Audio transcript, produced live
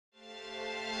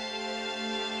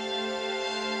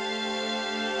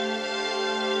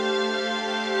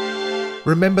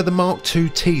Remember the Mark II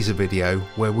teaser video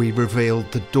where we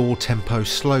revealed the door tempo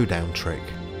slowdown trick?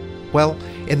 Well,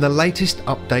 in the latest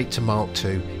update to Mark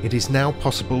II, it is now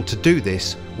possible to do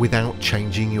this without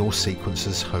changing your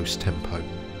sequencer's host tempo.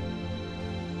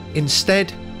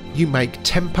 Instead, you make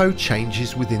tempo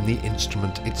changes within the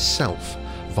instrument itself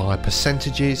via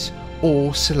percentages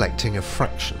or selecting a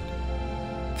fraction.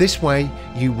 This way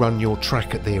you run your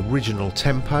track at the original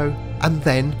tempo and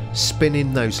then spin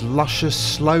in those luscious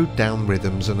slowed down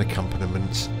rhythms and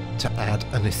accompaniments to add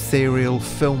an ethereal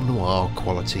film noir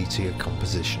quality to your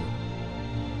composition.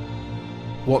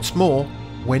 What's more,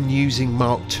 when using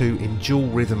Mark II in dual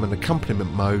rhythm and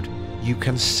accompaniment mode, you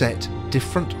can set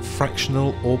different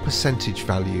fractional or percentage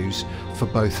values for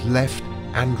both left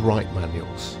and right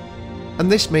manuals.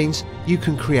 And this means you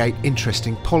can create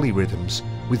interesting polyrhythms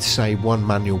with, say, one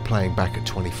manual playing back at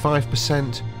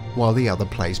 25% while the other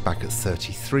plays back at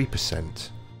 33%.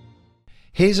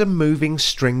 Here's a moving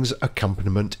strings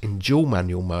accompaniment in dual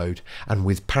manual mode and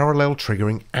with parallel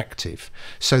triggering active,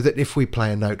 so that if we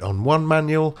play a note on one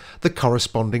manual, the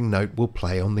corresponding note will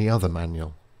play on the other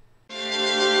manual.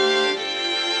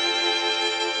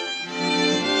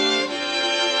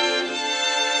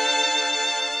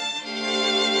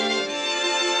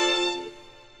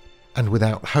 And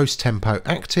without host tempo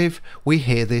active, we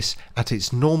hear this at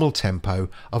its normal tempo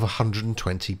of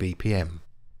 120 BPM.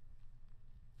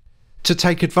 To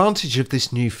take advantage of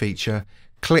this new feature,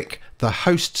 click the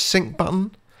host sync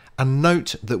button and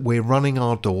note that we're running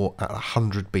our door at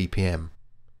 100 BPM.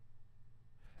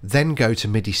 Then go to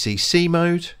MIDI CC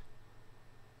mode,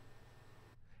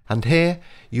 and here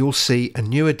you'll see a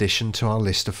new addition to our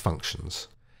list of functions,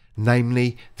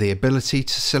 namely the ability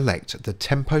to select the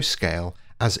tempo scale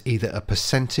as either a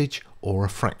percentage or a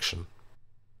fraction.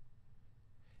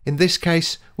 In this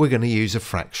case, we're going to use a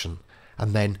fraction,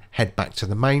 and then head back to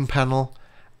the main panel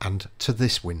and to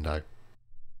this window.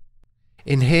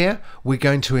 In here, we're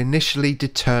going to initially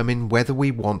determine whether we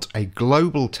want a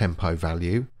global tempo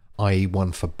value, i.e.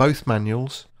 one for both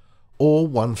manuals, or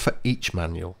one for each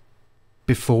manual,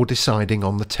 before deciding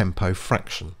on the tempo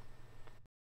fraction.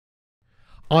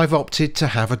 I've opted to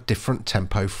have a different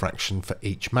tempo fraction for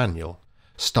each manual,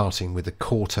 starting with a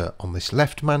quarter on this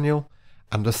left manual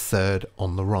and a third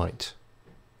on the right.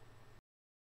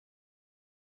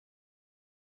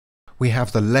 We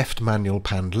have the left manual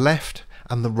panned left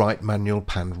and the right manual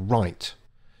panned right,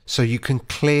 so you can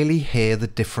clearly hear the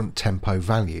different tempo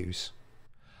values.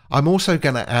 I'm also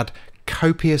going to add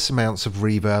copious amounts of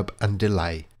reverb and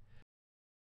delay,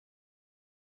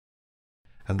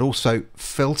 and also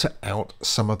filter out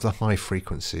some of the high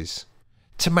frequencies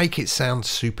to make it sound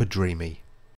super dreamy,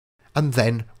 and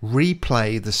then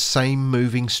replay the same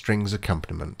moving strings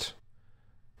accompaniment,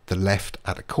 the left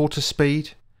at a quarter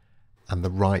speed and the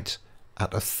right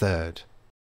at a third.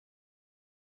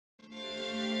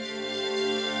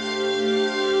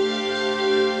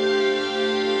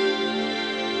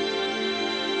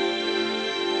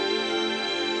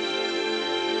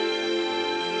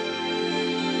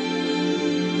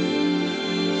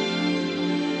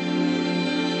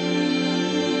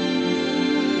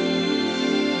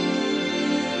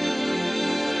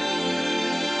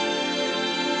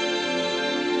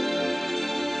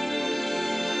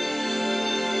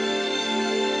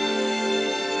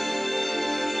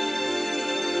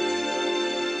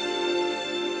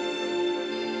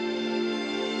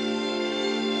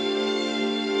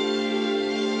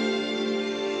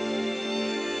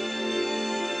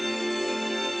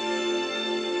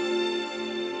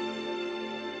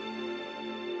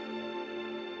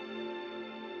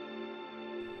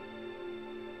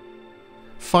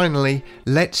 Finally,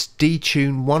 let's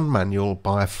detune one manual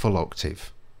by a full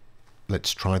octave.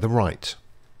 Let's try the right.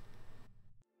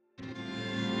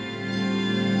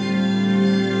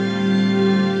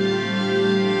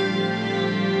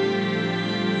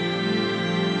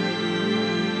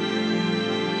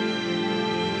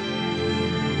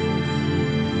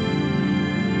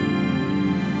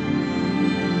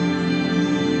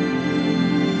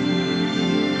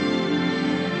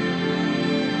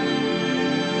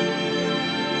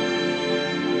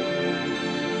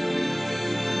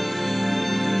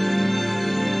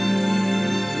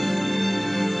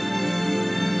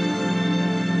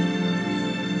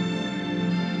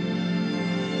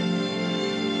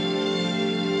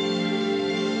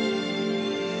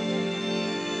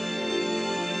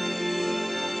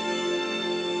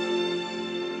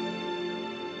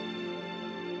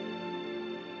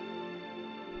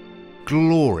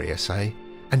 Glorious, eh?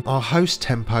 And our host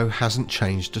tempo hasn't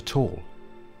changed at all.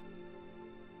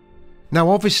 Now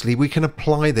obviously we can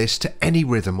apply this to any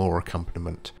rhythm or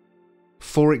accompaniment.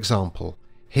 For example,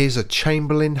 Here's a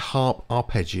Chamberlin Harp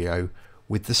arpeggio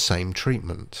with the same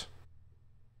treatment.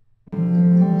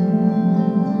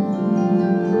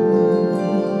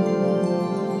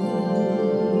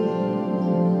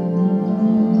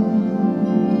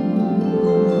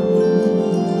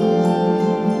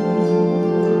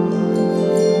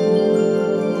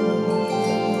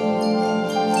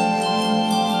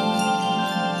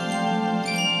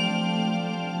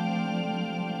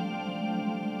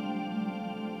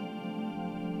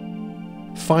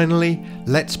 Finally,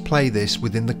 let's play this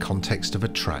within the context of a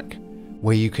track,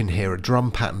 where you can hear a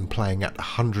drum pattern playing at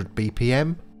 100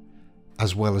 BPM,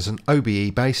 as well as an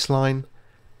OBE bass line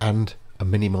and a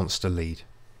mini monster lead.